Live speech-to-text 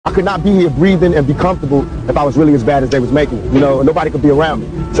I could not be here breathing and be comfortable if I was really as bad as they was making it. You know, nobody could be around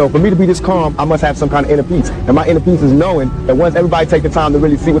me. So for me to be this calm, I must have some kind of inner peace. And my inner peace is knowing that once everybody take the time to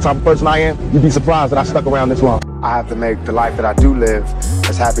really see what type of person I am, you'd be surprised that I stuck around this long. I have to make the life that I do live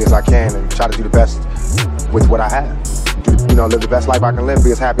as happy as I can and try to do the best with what I have. You know, live the best life I can live,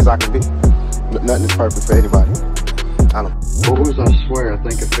 be as happy as I can be. Nothing is perfect for anybody. I don't know. Boys, I swear, I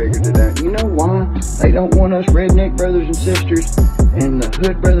think I figured it out. You know why they don't want us redneck brothers and sisters and the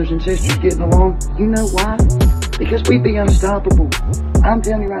hood brothers and sisters getting along? You know why? Because we'd be unstoppable. I'm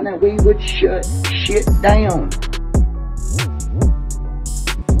telling you right now, we would shut shit down.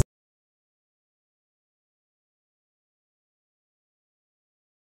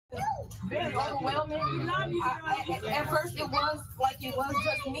 Very overwhelming. At first, it was like it was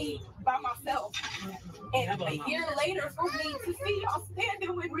just me by myself. And a year later, for me to see y'all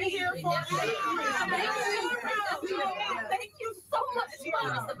standing with me here for thank you so much.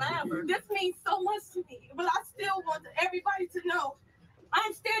 This means so much to me. But I still want everybody to know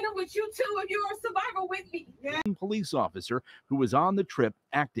I'm standing with you too if you're a survivor with me. Police officer who was on the trip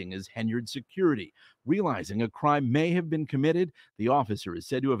acting as Henyard's security. Realizing a crime may have been committed, the officer is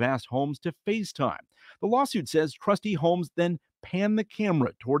said to have asked Holmes to FaceTime. The lawsuit says Trustee Holmes then panned the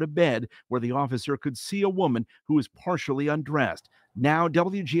camera toward a bed where the officer could see a woman who was partially undressed. Now,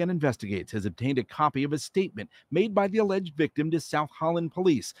 WGN Investigates has obtained a copy of a statement made by the alleged victim to South Holland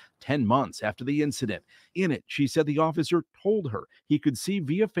police 10 months after the incident. In it, she said the officer told her he could see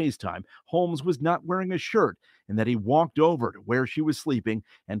via FaceTime Holmes was not wearing a shirt and that he walked over to where she was sleeping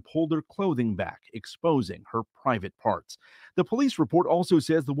and pulled her clothing back, exposing her private parts. The police report also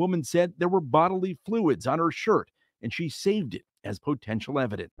says the woman said there were bodily fluids on her shirt and she saved it as potential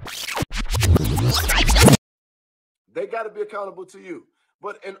evidence. They got to be accountable to you.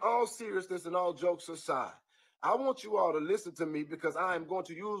 But in all seriousness and all jokes aside, I want you all to listen to me because I am going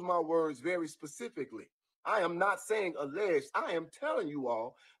to use my words very specifically. I am not saying alleged. I am telling you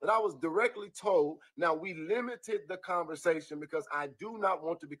all that I was directly told. Now, we limited the conversation because I do not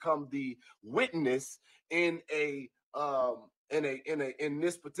want to become the witness in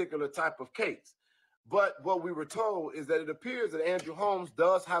this particular type of case. But what we were told is that it appears that Andrew Holmes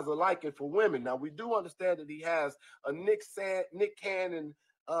has a liking for women. Now, we do understand that he has a Nick Cannon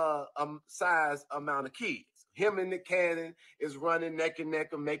size amount of kids. Him and Nick Cannon is running neck and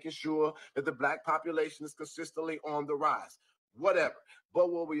neck of making sure that the black population is consistently on the rise. Whatever.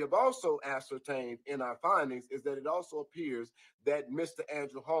 But what we have also ascertained in our findings is that it also appears that Mr.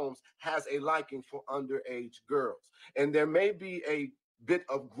 Andrew Holmes has a liking for underage girls. And there may be a bit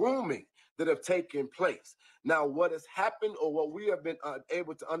of grooming that have taken place. Now, what has happened or what we have been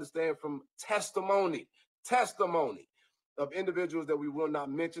able to understand from testimony of individuals that we will not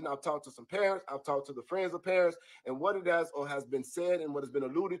mention. I've talked to some parents, I've talked to the friends of parents, and what it has or has been said and what has been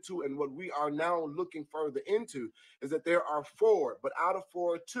alluded to and what we are now looking further into is that there are 4, but out of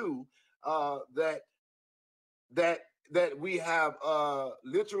 4, 2 that we have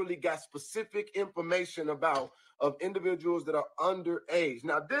literally got specific information about of individuals that are underage.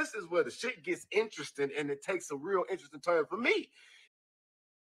 Now, this is where the shit gets interesting and it takes a real interesting turn for me.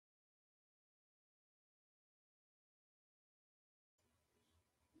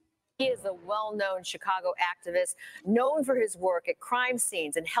 He is a well-known Chicago activist, known for his work at crime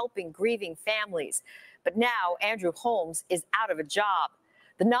scenes and helping grieving families. But now Andrew Holmes is out of a job.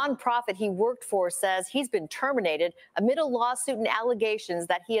 The nonprofit he worked for says he's been terminated amid a lawsuit and allegations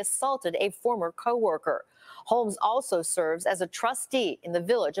that he assaulted a former coworker. Holmes also serves as a trustee in the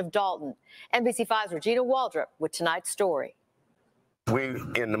village of Dolton. NBC5's Regina Waldrop with tonight's story. We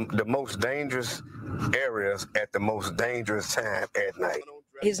in the most dangerous areas at the most dangerous time at night.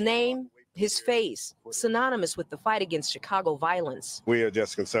 His name, his face, synonymous with the fight against Chicago violence. We are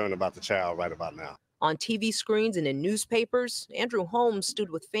just concerned about the child right about now. On TV screens and in newspapers, Andrew Holmes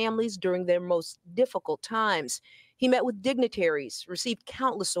stood with families during their most difficult times. He met with dignitaries, received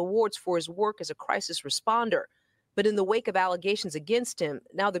countless awards for his work as a crisis responder. But in the wake of allegations against him,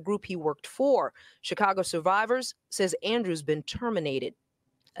 now the group he worked for, Chicago Survivors, says Andrew's been terminated.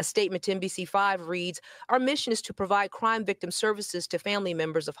 A statement to NBC5 reads, "Our mission is to provide crime victim services to family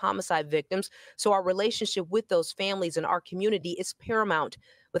members of homicide victims, so our relationship with those families and our community is paramount.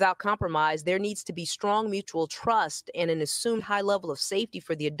 Without compromise, there needs to be strong mutual trust and an assumed high level of safety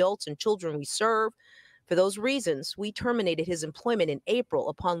for the adults and children we serve. For those reasons, we terminated his employment in April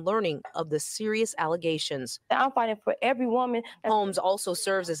upon learning of the serious allegations." I'm fighting for every woman. Holmes also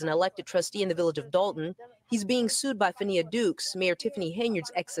serves as an elected trustee in the village of Dolton. He's being sued by Fania Dukes, Mayor Tiffany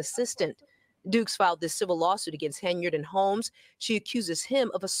Henyard's ex-assistant. Dukes filed this civil lawsuit against Henyard and Holmes. She accuses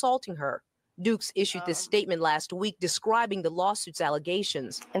him of assaulting her. Dukes issued this statement last week describing the lawsuit's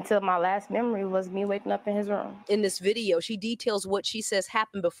allegations. Until my last memory was me waking up in his room. In this video, she details what she says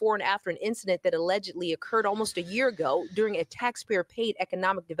happened before and after an incident that allegedly occurred almost a year ago during a taxpayer-paid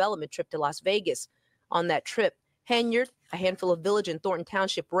economic development trip to Las Vegas. On that trip, Henyard, a handful of Village and Thornton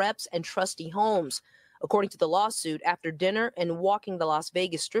Township reps, and Trustee Holmes. According to the lawsuit, after dinner and walking the Las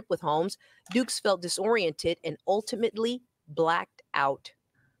Vegas Strip with Holmes, Dukes felt disoriented and ultimately blacked out.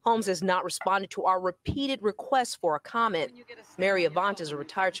 Holmes has not responded to our repeated requests for a comment. Mary Avant is a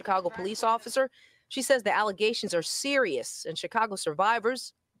retired Chicago police officer. She says the allegations are serious and Chicago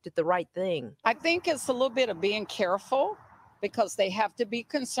survivors did the right thing. I think it's a little bit of being careful because they have to be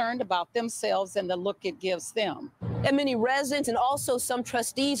concerned about themselves and the look it gives them. And many residents and also some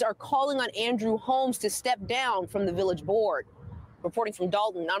trustees are calling on Andrew Holmes to step down from the village board. Reporting from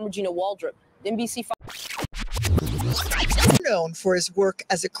Dolton, I'm Regina Waldrop, NBC5. Known for his work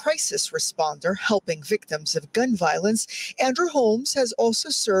as a crisis responder helping victims of gun violence, Andrew Holmes has also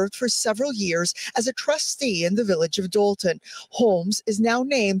served for several years as a trustee in the village of Dolton. Holmes is now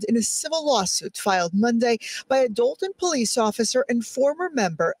named in a civil lawsuit filed Monday by a Dolton police officer and former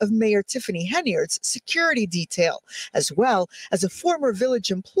member of Mayor Tiffany Henyard's security detail, as well as a former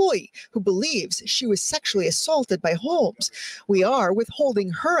village employee who believes she was sexually assaulted by Holmes. We are withholding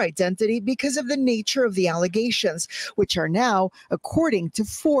her identity because of the nature of the allegations, which are now, according to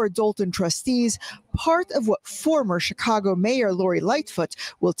 4 Dolton trustees, part of what former Chicago Mayor Lori Lightfoot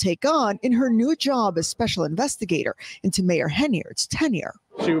will take on in her new job as special investigator into Mayor Henyard's tenure.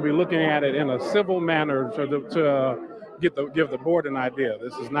 She will be looking at it in a civil manner to give the board an idea.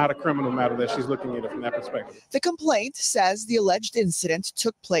 This is not a criminal matter that she's looking at it from that perspective. The complaint says the alleged incident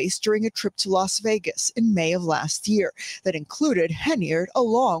took place during a trip to Las Vegas in May of last year that included Henyard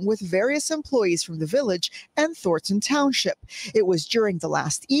along with various employees from the village and Thornton Township. It was during the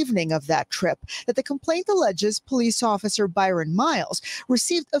last evening of that trip that the complaint alleges police officer Byron Miles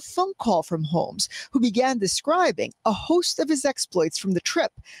received a phone call from Holmes, who began describing a host of his exploits from the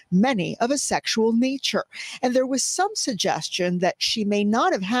trip, many of a sexual nature. And there was some suggestion that she may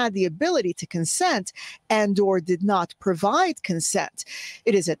not have had the ability to consent and/or did not provide consent.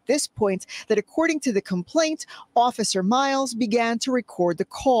 It is at this point that, according to the complaint, Officer Miles began to record the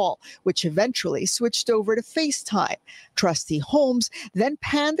call, which eventually switched over to FaceTime. Trustee Holmes then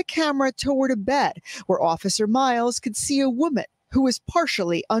panned the camera toward a bed where Officer Miles could see a woman who was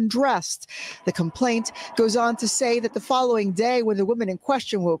partially undressed. The complaint goes on to say that the following day, when the woman in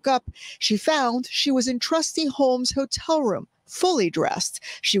question woke up, she found she was in Trustee Holmes' hotel room, fully dressed.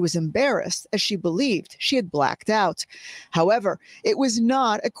 She was embarrassed as she believed she had blacked out. However, it was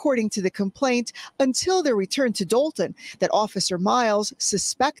not, according to the complaint, until their return to Dolton that Officer Miles,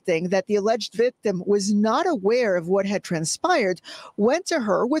 suspecting that the alleged victim was not aware of what had transpired, went to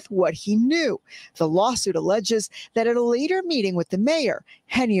her with what he knew. The lawsuit alleges that at a later meeting with the mayor,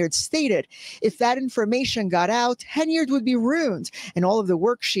 Henyard stated if that information got out, Henyard would be ruined and all of the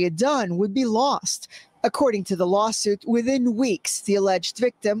work she had done would be lost. According to the lawsuit, within weeks, the alleged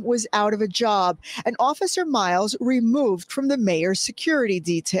victim was out of a job and Officer Miles removed from the mayor's security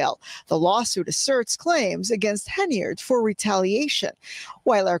detail. The lawsuit asserts claims against Henyard for retaliation.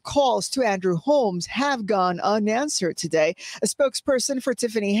 While our calls to Andrew Holmes have gone unanswered today, a spokesperson for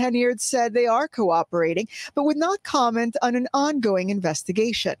Tiffany Henyard said they are cooperating, but would not comment on an ongoing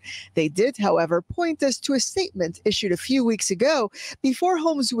investigation. They did, however, point us to a statement issued a few weeks ago before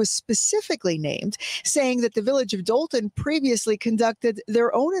Holmes was specifically named, saying that the village of Dolton previously conducted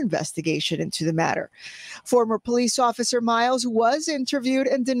their own investigation into the matter. Former police officer Miles was interviewed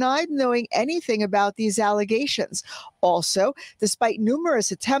and denied knowing anything about these allegations. Also, despite numerous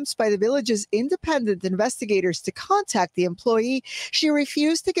attempts by the village's independent investigators to contact the employee, she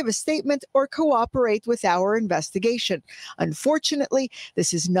refused to give a statement or cooperate with our investigation. Unfortunately,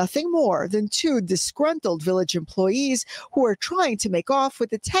 this is nothing more than 2 disgruntled village employees who are trying to make off with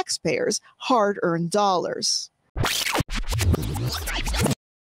the taxpayers' hard-earned dollars.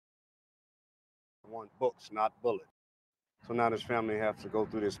 Want books, not bullets. So now this family has to go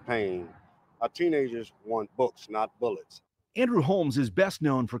through this pain. Our teenagers want books, not bullets. Andrew Holmes is best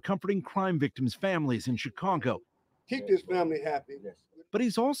known for comforting crime victims' families in Chicago. Keep this family happy. But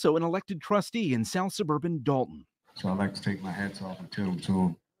he's also an elected trustee in South Suburban Dolton. So I'd like to take my hats off and tell them to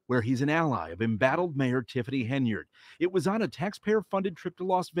him, where he's an ally of embattled Mayor Tiffany Henyard. It was on a taxpayer-funded trip to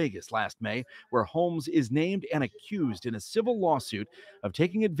Las Vegas last May, where Holmes is named and accused in a civil lawsuit of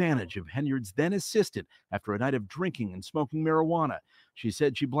taking advantage of Henyard's then assistant after a night of drinking and smoking marijuana. She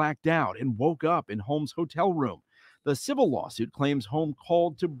said she blacked out and woke up in Holmes' hotel room. The civil lawsuit claims Holmes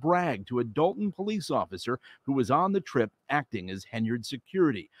called to brag to a Dolton police officer who was on the trip acting as Henyard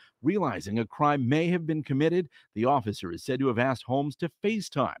security. Realizing a crime may have been committed, the officer is said to have asked Holmes to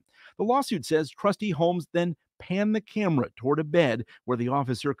FaceTime. The lawsuit says Trustee Holmes then panned the camera toward a bed where the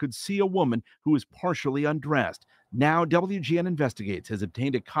officer could see a woman who was partially undressed. Now, WGN Investigates has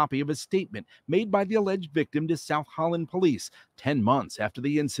obtained a copy of a statement made by the alleged victim to South Holland police 10 months after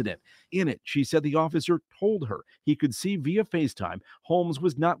the incident. In it, she said the officer told her he could see via FaceTime Holmes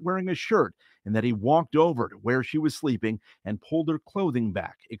was not wearing a shirt and that he walked over to where she was sleeping and pulled her clothing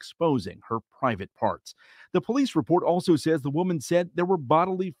back, exposing her private parts. The police report also says the woman said there were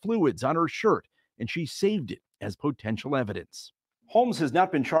bodily fluids on her shirt and she saved it as potential evidence. Holmes has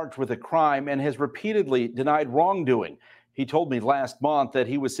not been charged with a crime and has repeatedly denied wrongdoing. He told me last month that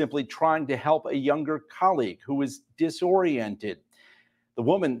he was simply trying to help a younger colleague who was disoriented. The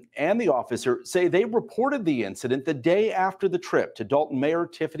woman and the officer say they reported the incident the day after the trip to Dolton Mayor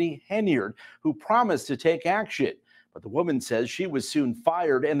Tiffany Henyard, who promised to take action. But the woman says she was soon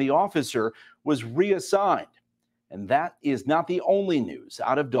fired and the officer was reassigned. And that is not the only news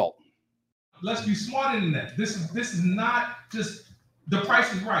out of Dolton. Let's be smarter than that. This is not just the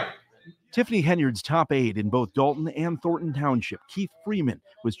price is right. Tiffany Henyard's top aide in both Dolton and Thornton Township, Keith Freeman,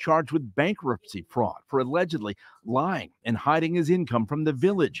 was charged with bankruptcy fraud for allegedly lying and hiding his income from the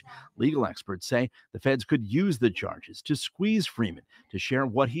village. Legal experts say the feds could use the charges to squeeze Freeman to share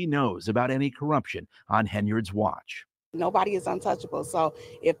what he knows about any corruption on Henyard's watch. Nobody is untouchable. So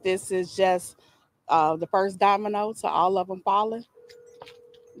if this is just the first domino to all of them falling,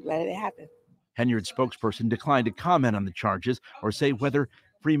 let it happen. Henyard's spokesperson declined to comment on the charges or say whether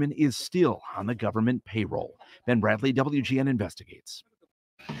Freeman is still on the government payroll. Ben Bradley, WGN Investigates.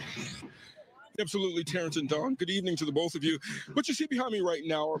 Absolutely, Terrence and Don. Good evening to the both of you. What you see behind me right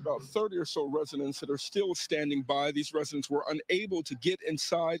now are about 30 or so residents that are still standing by. These residents were unable to get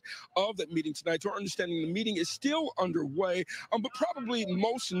inside of that meeting tonight. To our understanding, the meeting is still underway, but probably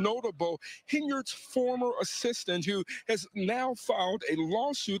most notable, Henyard's former assistant, who has now filed a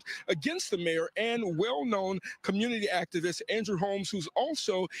lawsuit against the mayor and well-known community activist Andrew Holmes, who's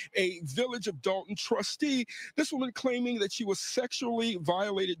also a Village of Dolton trustee. This woman claiming that she was sexually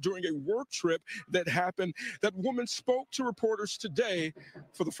violated during a work trip that happened. That woman spoke to reporters today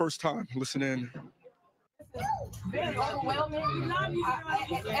for the first time. Listen in. Very overwhelming.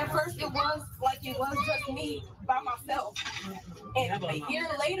 At first, it was like it was just me by myself. And a year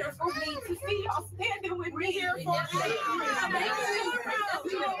later, for me to see y'all standing with me here for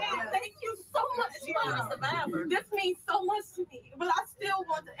thank you so much. This means so much to me. But I still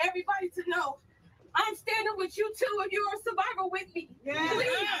want everybody to know I'm standing with you too, and you're a survivor with me.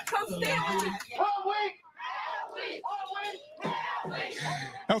 Please come stand with me.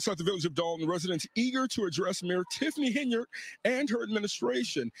 Outside the Village of Dolton, residents eager to address Mayor Tiffany Henyard and her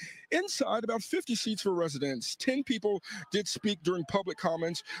administration. Inside, about 50 seats for residents. 10 people did speak during public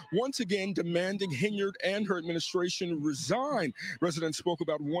comments, once again demanding Henyard and her administration resign. Residents spoke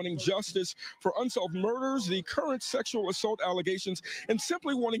about wanting justice for unsolved murders, the current sexual assault allegations, and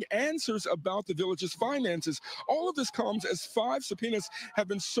simply wanting answers about the village's finances. All of this comes as 5 subpoenas have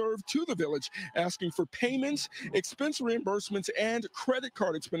been served to the village, asking for payments, expense reimbursements, and credit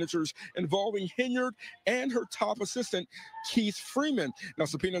card expenditures involving Henyard and her top assistant, Keith Freeman. Now,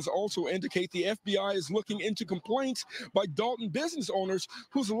 subpoenas also indicate the FBI is looking into complaints by Dolton business owners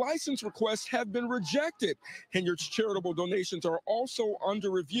whose license requests have been rejected. Henyard's charitable donations are also under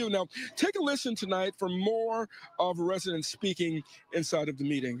review. Now, take a listen tonight for more of residents speaking inside of the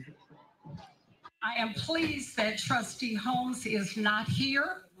meeting. I am pleased that Trustee Holmes is not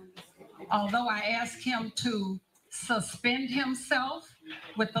here, although I asked him to suspend himself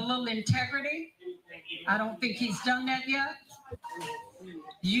with a little integrity. I don't think he's done that yet.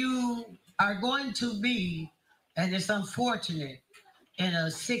 You are going to be, and it's unfortunate, in a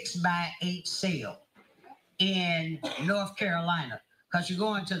 6x8 sale in North Carolina, because you're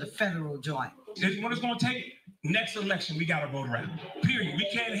going to the federal joint. What it's going to take, next election, we got to vote around. Period. We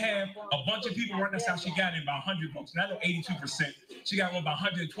can't have a bunch of people running. That's how she got in by 100 votes. Not 82%. She got one by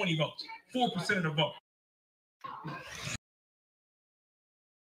 120 votes. 4% of the vote.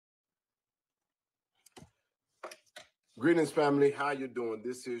 Greetings, family. How you doing?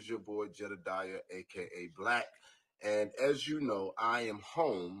 This is your boy Jedidiah, aka Black, and as you know, I am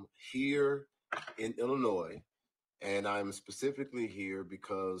home here in Illinois, and I'm specifically here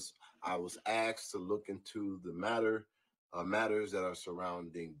because I was asked to look into the matters that are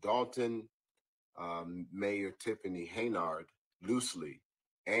surrounding Dolton, Mayor Tiffany Henyard loosely,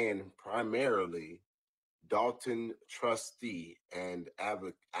 and primarily Dolton trustee and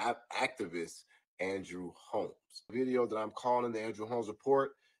activist Andrew Holmes. Video that I'm calling the Andrew Holmes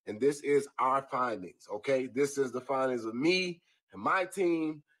report, and this is our findings, okay? This is the findings of me and my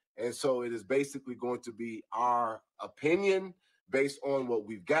team, and so it is basically going to be our opinion based on what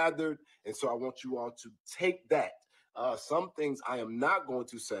we've gathered, and so I want you all to take that. Some things I am not going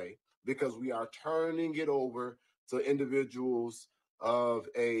to say because we are turning it over to individuals of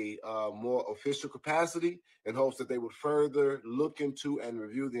a more official capacity in hopes that they would further look into and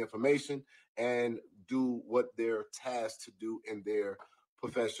review the information and do what they're tasked to do in their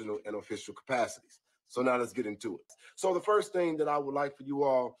professional and official capacities. So now let's get into it. So the first thing that I would like for you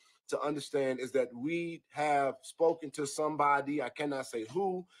all to understand is that we have spoken to somebody, I cannot say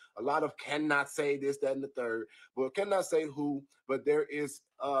who, a lot of cannot say this, that, and the third, but cannot say who, but there is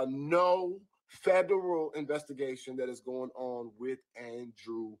no federal investigation that is going on with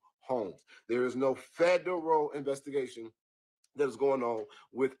Andrew Holmes. There is no federal investigation that is going on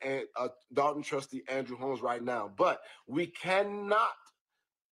with Dolton trustee Andrew Holmes right now. But we cannot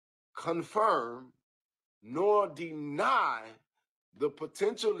confirm nor deny the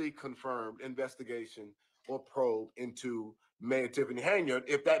potentially confirmed investigation or probe into Mayor Tiffany Henyard,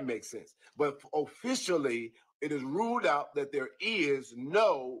 if that makes sense. But officially, it is ruled out that there is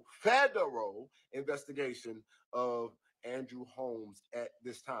no federal investigation of Andrew Holmes at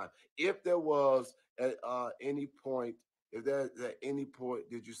this time. If there was at any point, if there's at any point,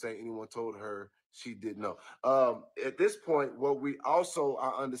 did you say anyone told her she didn't know? At this point, what we also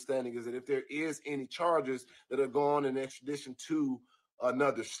are understanding is that if there is any charges that are gone in extradition to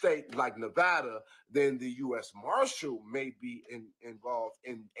another state like Nevada, then the U.S. Marshal may be involved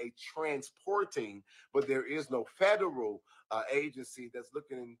in a transporting, but there is no federal agency that's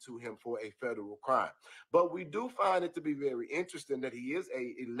looking into him for a federal crime. But we do find it to be very interesting that he is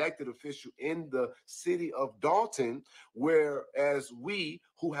an elected official in the city of Dolton, whereas we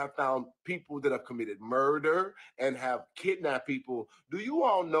who have found people that have committed murder and have kidnapped people, do you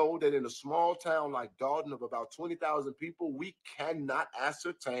all know that in a small town like Dolton of about 20,000 people, we cannot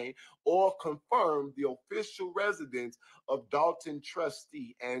ascertain or confirm the official residence of Dolton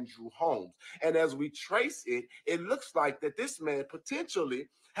trustee Andrew Holmes. And as we trace it, it looks like that this man potentially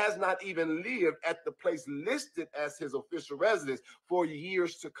has not even lived at the place listed as his official residence for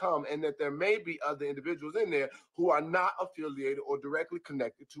years to come, and that there may be other individuals in there who are not affiliated or directly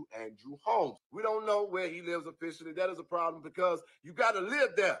connected to Andrew Holmes. We don't know where he lives officially. That is a problem because you got to live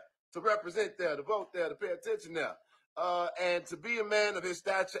there to represent there, to vote there, to pay attention there. And to be a man of his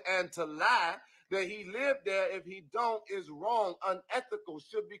stature and to lie that he lived there if he don't is wrong, unethical,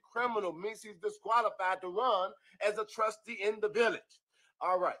 should be criminal, means he's disqualified to run as a trustee in the village.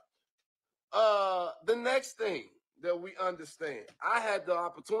 All right. The next thing that we understand, I had the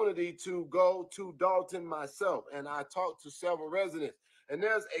opportunity to go to Dolton myself, and I talked to several residents, and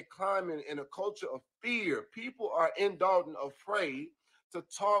there's a climate and a culture of fear. People are in Dolton afraid to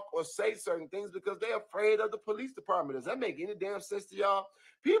talk or say certain things because they're afraid of the police department. Does that make any damn sense to y'all?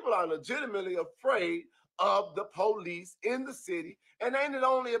 People are legitimately afraid of the police in the city, and ain't it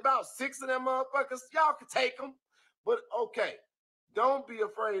only about 6 of them motherfuckers? Y'all can take them, but okay. Don't be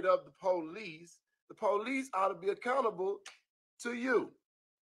afraid of the police. The police ought to be accountable to you.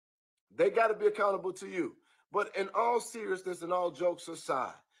 They got to be accountable to you. But in all seriousness and all jokes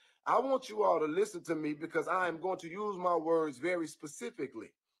aside, I want you all to listen to me because I am going to use my words very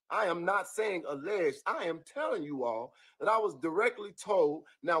specifically. I am not saying alleged. I am telling you all that I was directly told.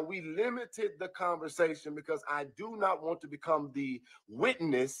 Now, we limited the conversation because I do not want to become the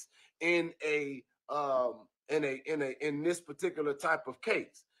witness in this particular type of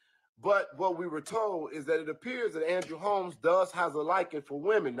case. But what we were told is that it appears that Andrew Holmes does has a liking for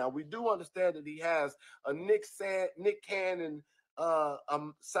women. Now, we do understand that he has a Nick Cannon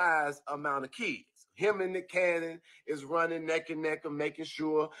size amount of kids. Him and Nick Cannon is running neck and neck of making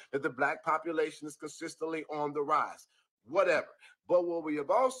sure that the black population is consistently on the rise. Whatever. But what we have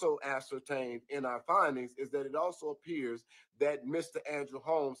also ascertained in our findings is that it also appears that Mr. Andrew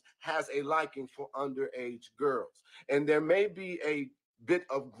Holmes has a liking for underage girls. And there may be a bit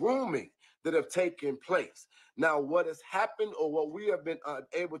of grooming that have taken place. Now, what has happened or what we have been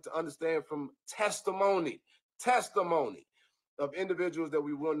able to understand from testimony of individuals that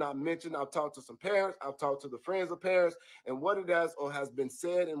we will not mention. I've talked to some parents. I've talked to the friends of parents, and what it has or has been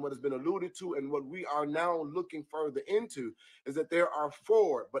said and what has been alluded to and what we are now looking further into is that there are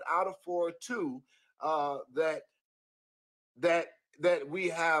 4, but out of 4, 2 that we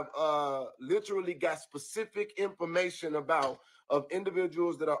have literally got specific information about of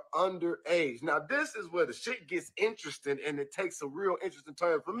individuals that are underage. Now, this is where the shit gets interesting, and it takes a real interesting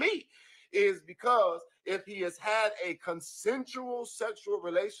turn for me, is because if he has had a consensual sexual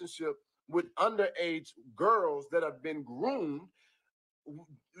relationship with underage girls that have been groomed,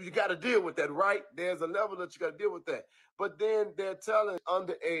 you got to deal with that, right? There's a level that you got to deal with that. But then they're telling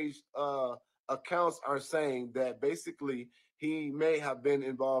underage accounts are saying that basically he may have been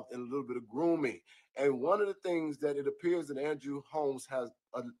involved in a little bit of grooming. And one of the things that it appears that Andrew Holmes has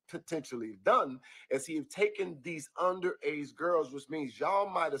potentially done is he have taken these underage girls, which means y'all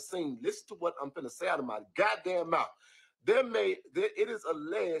might have seen, listen to what I'm going to say out of my goddamn mouth. It is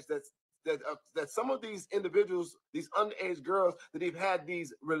alleged that some of these individuals, these underage girls that he've had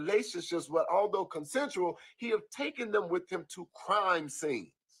these relationships with, although consensual, he have taken them with him to crime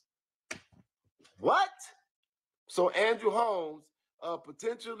scenes. What? So Andrew Holmes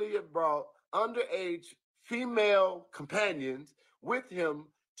potentially had brought underage female companions with him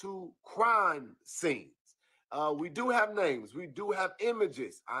to crime scenes. We do have names. We do have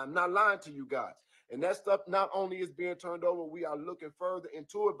images. I'm not lying to you guys. And that stuff not only is being turned over, we are looking further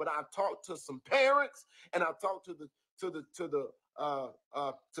into it. But I've talked to some parents, and I've talked to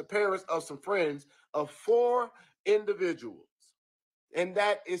parents of some friends of 4 individuals, and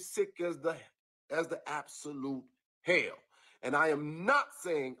that is sick as the absolute hell. And I am not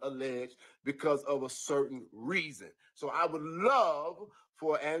saying alleged because of a certain reason. So I would love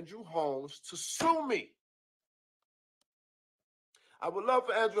for Andrew Holmes to sue me. I would love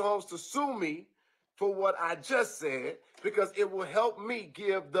for Andrew Holmes to sue me for what I just said, because it will help me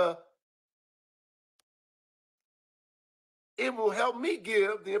give the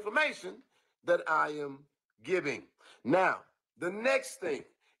information that I am giving. Now, the next thing,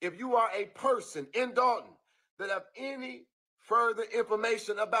 if you are a person in Dolton that have any further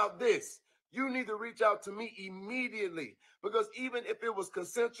information about this, you need to reach out to me immediately, because even if it was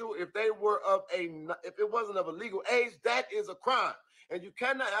consensual, if it wasn't of a legal age, that is a crime. And you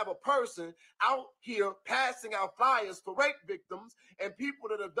cannot have a person out here passing out flyers for rape victims and people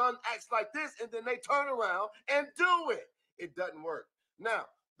that have done acts like this, and then they turn around and do it. It doesn't work. Now,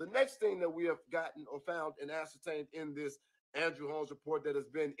 the next thing that we have gotten or found and ascertained in this Andrew Holmes report that has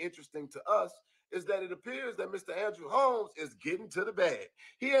been interesting to us is that it appears that Mr. Andrew Holmes is getting to the bag.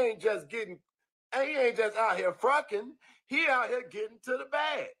 He ain't just out here frocking. He out here getting to the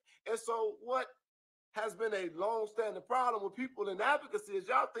bag. And so what has been a long-standing problem with people in advocacy is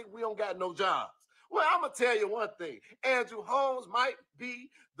y'all think we don't got no jobs. Well, I'm going to tell you one thing. Andrew Holmes might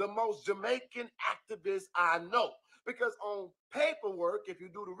be the most Jamaican activist I know, because on paperwork, if you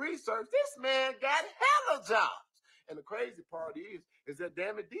do the research, this man got hella jobs. And the crazy part is that,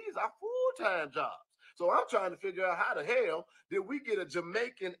 damn it, these are full-time jobs. So I'm trying to figure out how the hell did we get a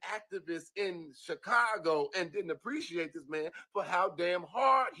Jamaican activist in Chicago and didn't appreciate this man for how damn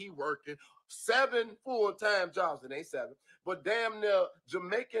hard he working. 7 full-time jobs. It ain't 7, but damn near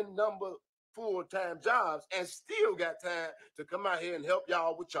Jamaican number full-time jobs, and still got time to come out here and help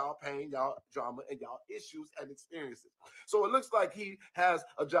y'all with y'all pain, y'all drama, and y'all issues and experiences. So it looks like he has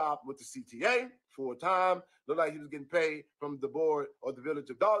a job with the CTA full-time. Look like he was getting paid from the board or the village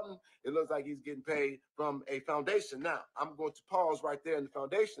of Dolton. It looks like he's getting paid from a foundation. Now, I'm going to pause right there in the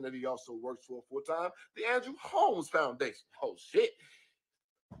foundation that he also works for full-time, the Andrew Holmes Foundation. Oh, shit.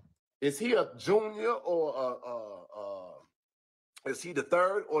 Is he a junior or is he the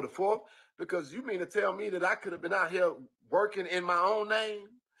 3rd or the 4th? Because you mean to tell me that I could have been out here working in my own name,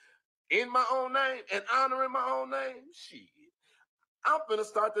 and honoring my own name? Shit. I'm finna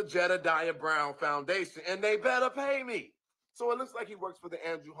start the Jedidiah Brown Foundation, and they better pay me. So it looks like he works for the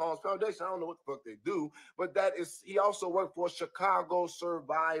Andrew Holmes Foundation. I don't know what the fuck they do, but he also worked for Chicago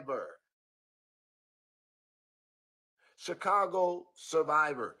Survivor.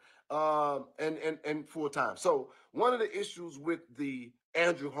 And full-time. So one of the issues with the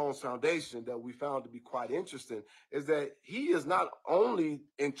Andrew Holmes Foundation that we found to be quite interesting is that he is not only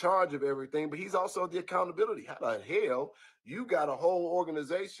in charge of everything, but he's also the accountability. How the hell you got a whole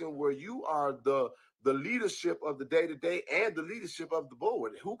organization where you are the leadership of the day-to-day and the leadership of the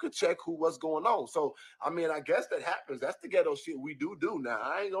board? Who could check what's going on? So, I mean, I guess that happens. That's the ghetto shit we do now.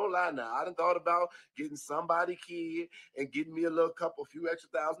 I ain't gonna lie now. I done thought about getting somebody kid and getting me a few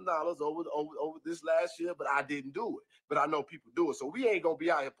extra $1,000s over this last year, but I didn't do it. But I know people do it. So we ain't gonna be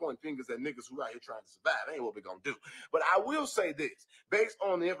out here pointing fingers at niggas who out here trying to survive. That ain't what we're gonna do. But I will say this, based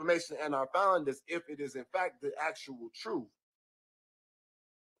on the information and our findings, if it is in fact the actual truth,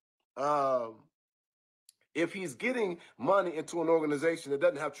 If he's getting money into an organization that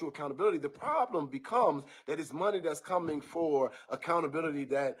doesn't have true accountability, the problem becomes that it's money that's coming for accountability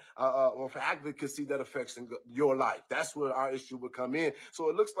that, or for advocacy that affects your life. That's where our issue would come in. So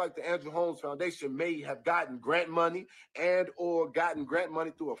it looks like the Andrew Holmes Foundation may have gotten grant money or gotten grant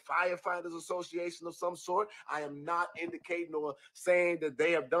money through a firefighters association of some sort. I am not indicating or saying that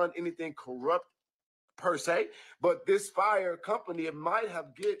they have done anything corrupt per se, but this fire company, it might have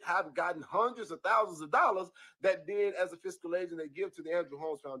gotten hundreds of thousands of dollars that then, as a fiscal agent, they give to the Andrew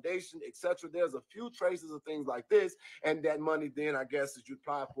Holmes Foundation, etc. There's a few traces of things like this, and that money then, I guess, is you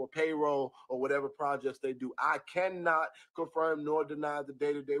apply for payroll or whatever projects they do. I cannot confirm nor deny the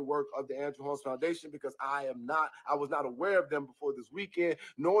day-to-day work of the Andrew Holmes Foundation because I was not aware of them before this weekend,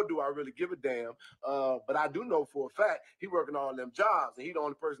 nor do I really give a damn. But I do know for a fact he working all them jobs, and he's the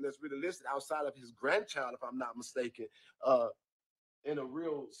only person that's really listed outside of his grandchild, if I'm not mistaken, in a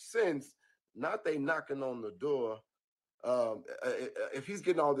real sense. Not they knocking on the door. If he's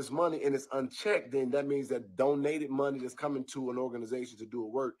getting all this money and it's unchecked, then that means that donated money that's coming to an organization to do a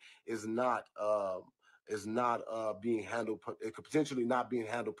work is not being handled. It could potentially not being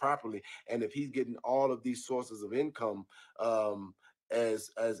handled properly. And if he's getting all of these sources of income as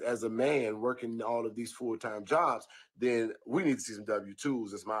a man working all of these full-time jobs, then we need to see some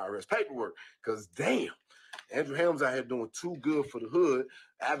W-2s as my IRS paperwork. Because damn, Andrew Helms out here doing too good for the hood,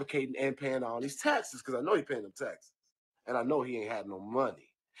 advocating and paying all these taxes, because I know he's paying them taxes. And I know he ain't had no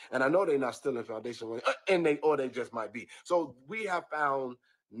money. And I know they're not stealing foundation money, or they just might be. So we have found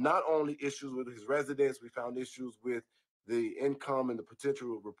not only issues with his residence, we found issues with the income and the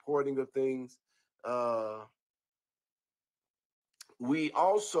potential reporting of things. We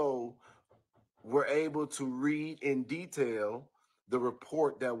also were able to read in detail the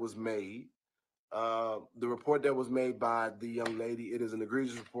report that was made. The report that was made by the young lady. It is an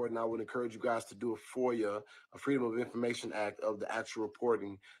egregious report, and I would encourage you guys to do a FOIA, a Freedom of Information Act, of the actual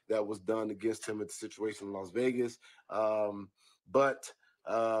reporting that was done against him at the situation in Las Vegas.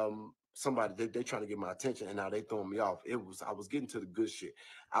 Somebody, they trying to get my attention, and now they throwing me off. I was getting to the good shit.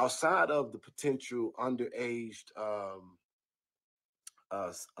 Outside of the potential underaged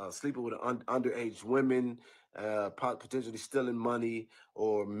sleeping with underage women, potentially stealing money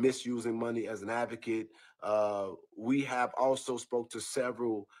or misusing money as an advocate. We have also spoke to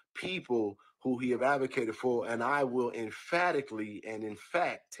several people who he have advocated for, and I will emphatically and in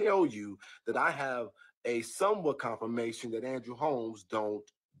fact tell you that I have a somewhat confirmation that Andrew Holmes don't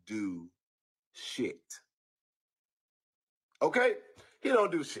do shit. Okay? He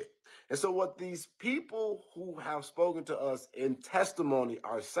don't do shit. And so what these people who have spoken to us in testimony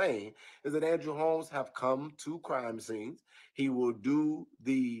are saying is that Andrew Holmes have come to crime scenes. He will do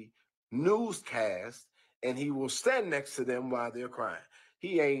the newscast, and he will stand next to them while they're crying.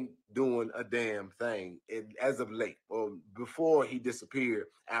 He ain't doing a damn thing as of late, or before he disappeared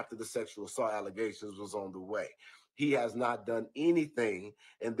after the sexual assault allegations was on the way. He has not done anything,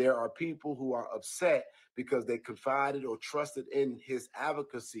 and there are people who are upset because they confided or trusted in his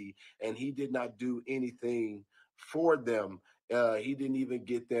advocacy, and he did not do anything for them. He didn't even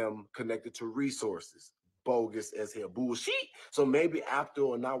get them connected to resources. Bogus as hell, bullshit. So maybe after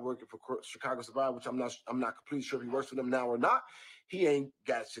or not working for Chicago Survive, which I'm not completely sure if he works for them now or not, he ain't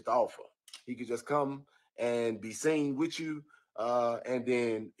got shit to offer. He could just come and be seen with you, and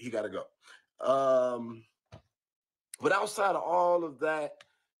then he got to go. But outside of all of that,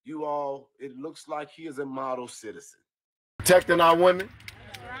 you all, it looks like he is a model citizen. Protecting our women.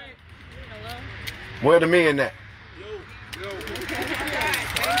 Where the men at?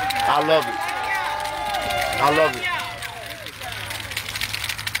 I love it. I love it.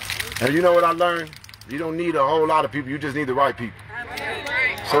 And you know what I learned? You don't need a whole lot of people. You just need the right people.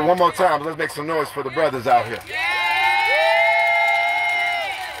 So one more time, let's make some noise for the brothers out here.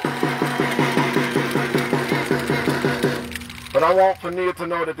 But I want Fania to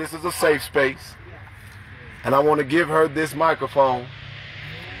know that this is a safe space. And I want to give her this microphone.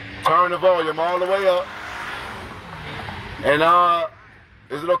 Turn the volume all the way up. And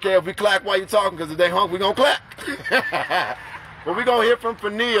is it okay if we clap while you're talking? Because if they hungry, we're going to clap. But we're going to hear from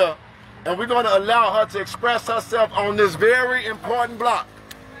Fania, and we're going to allow her to express herself on this very important block.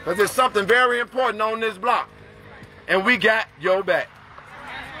 Because there's something very important on this block. And we got your back.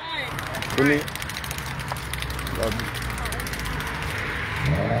 Fania. Love you.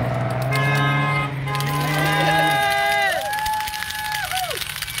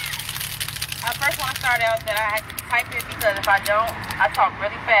 I first want to start out that I had to type it because if I don't, I talk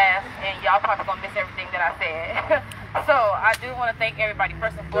really fast and y'all probably gonna miss everything that I said. So I do want to thank everybody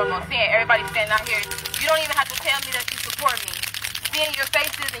first and foremost. Seeing everybody standing out here, you don't even have to tell me that you support me. seeing your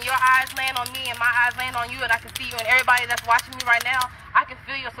faces and your eyes land on me and my eyes land on you, and I can see you and everybody that's watching me right now, I can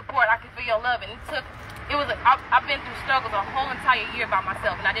feel your support, I can feel your love. And I've been through struggles a whole entire year by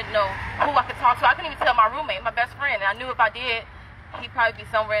myself, and I didn't know who I could talk to. I couldn't even tell my roommate, my best friend, and I knew if I did, he'd probably be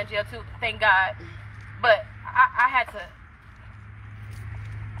somewhere in jail too, thank God. But I had to.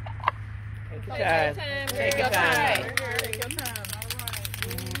 Take your time. Take your time.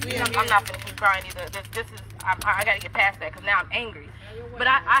 I'm not finishing crying either. I got to get past that because now I'm angry. But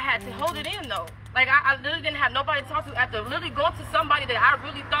I had to hold it in though. Like I literally didn't have nobody to talk to after literally going to somebody that I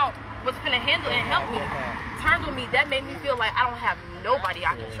really thought was finna handle and help me. Turned on me. That made me feel like I don't have nobody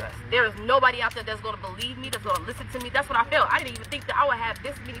I can trust. There is nobody out there that's going to believe me, that's going to listen to me. That's what I felt. I didn't even think that I would have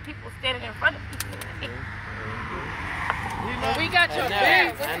this many people standing in front of me. We got your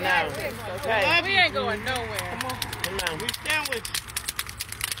back. I know. Okay. We ain't going nowhere. Come on. We stand with you.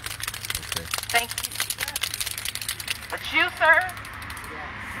 Thank you. But you, sir,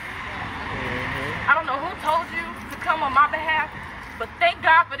 I don't know who told you to come on my behalf, but thank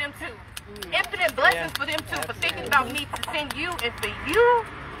God for them too. Infinite blessings for them too, for thinking about me to send you. And for you,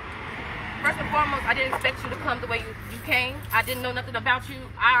 first and foremost, I didn't expect you to come the way you came. I didn't know nothing about you.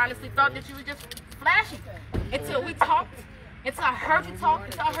 I honestly thought that you were just flashy until we talked, until I heard you talk,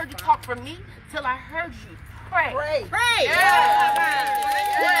 until I heard you talk for me, till I heard you pray. Pray.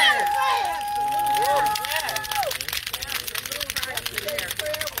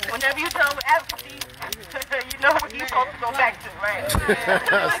 Whenever you're done with advocacy, you know what you're supposed to go back to, right?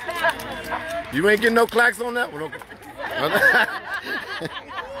 You ain't getting no clacks on that one, okay?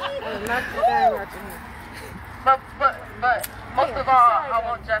 But most of all, I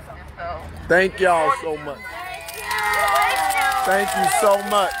want justice, so. Thank y'all so much. Thank you so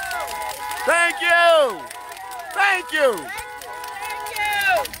much. Thank you. Thank you.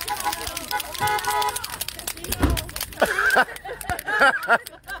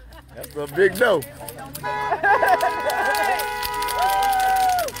 That's a big no.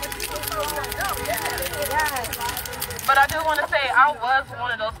 But I do want to say I was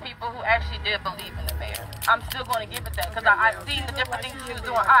one of those people who actually did believe in the mayor. I'm still going to give it that because I've seen the different things she was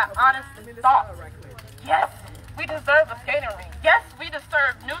doing. I honestly thought, yes, we deserve a skating rink. Yes, we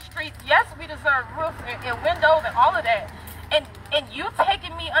deserve new streets. Yes, we deserve roofs and windows and all of that. And you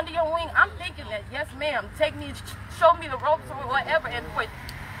taking me under your wing, I'm thinking that, yes, ma'am, take me, show me the ropes or whatever. And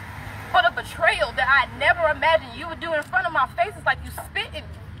for the betrayal that I never imagined you would do in front of my face, it's like you spit in me.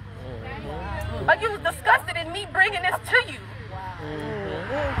 Like you was disgusted in me bringing this to you.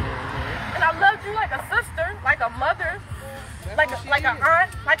 And I loved you like a sister, like a mother, like an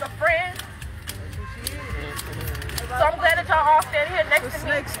aunt, like a friend. So I'm glad that y'all all standing here next to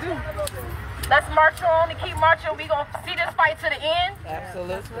me. Let's march on and keep marching. We gonna see this fight to the end.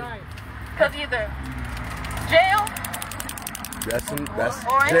 Absolutely. Cause either jail That's or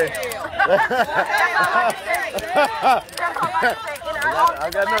jail. jail. That's all I can say. I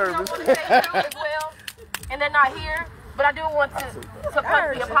got nervous. And they're not here. But I do want to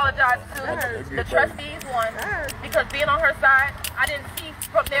publicly apologize to the trustees, one, because being on her side, I didn't see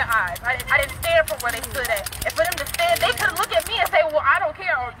from their eyes. I didn't stand from where they stood at. And for them to stand, they could have looked at me and say, well, I don't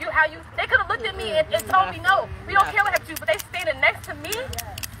care, or they could have looked at me and told me, no, we don't care what happened to you, but they standing next to me.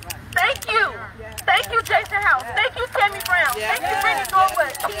 Thank you. Thank you, Jason House. Thank you, Tammy Brown. Thank you, Brittany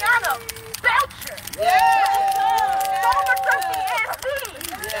Norwood, Kiana Belcher. Former trustee SC.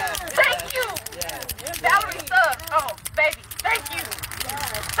 Thank you. Valerie Stubbs. Oh, baby. Thank you.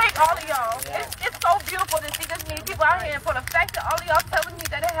 Thank all of y'all. It's so beautiful to see this many people out here. And for the fact that all of y'all telling me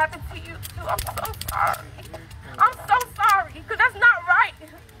that it happened to you too, I'm so sorry. I'm so sorry. Because that's not right.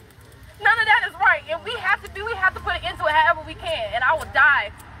 None of that is right. And we have to put an end to it however we can. And I will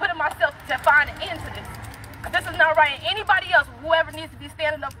die putting myself to find an end to this. This is not right. And anybody else, whoever needs to be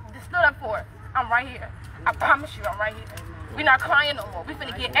stood up for it, I'm right here. I promise you, I'm right here. We're not crying no more. We're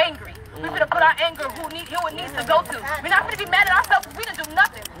finna get angry. We're finna put our anger who it needs to go to. We're not finna be mad at ourselves because we didn't do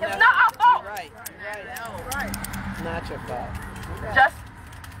nothing. It's not our fault. Right. Not your fault. Just.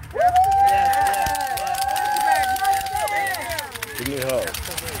 Give me a hug.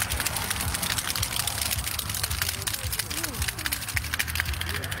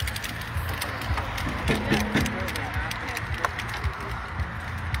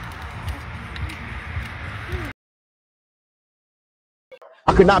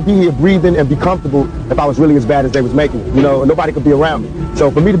 I could not be here breathing and be comfortable if I was really as bad as they was making it. You know, nobody could be around me. So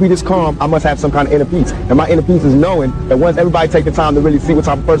for me to be this calm, I must have some kind of inner peace. And my inner peace is knowing that once everybody take the time to really see what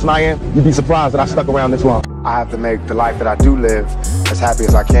type of person I am, you'd be surprised that I stuck around this long. I have to make the life that I do live as happy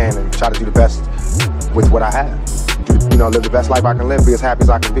as I can and try to do the best with what I have. Live the best life I can live, be as happy as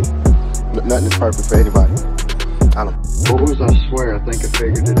I can be. Nothing is perfect for anybody. I don't. Boys, I swear, I think I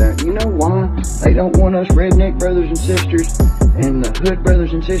figured it out. You know why they don't want us redneck brothers and sisters and the hood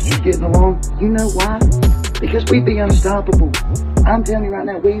brothers and sisters getting along? You know why? Because we'd be unstoppable. I'm telling you right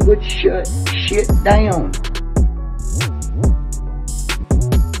now, we would shut shit down.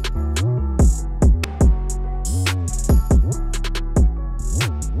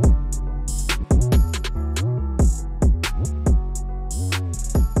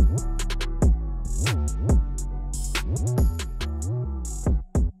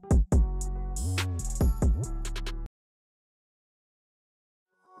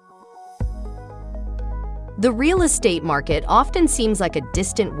 The real estate market often seems like a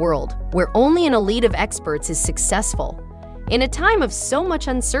distant world where only an elite of experts is successful. In a time of so much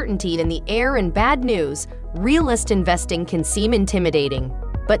uncertainty in the air and bad news, realist investing can seem intimidating.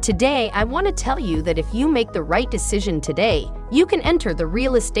 But today, I want to tell you that if you make the right decision today, you can enter the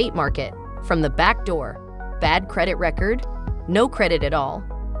real estate market from the back door. Bad credit record? No credit at all.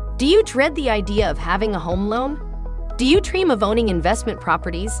 Do you dread the idea of having a home loan? Do you dream of owning investment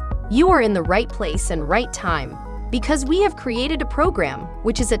properties? You are in the right place and right time because we have created a program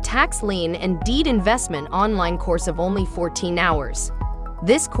which is a tax lien and deed investment online course of only 14 hours.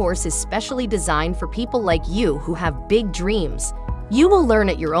 This course is specially designed for people like you who have big dreams. You will learn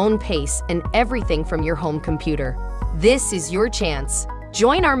at your own pace and everything from your home computer. This is your chance.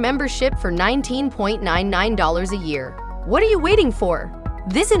 Join our membership for $19.99 a year. What are you waiting for?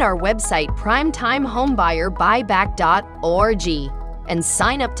 Visit our website primetimehomebuyerBuyback.org and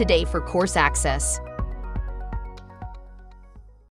sign up today for course access.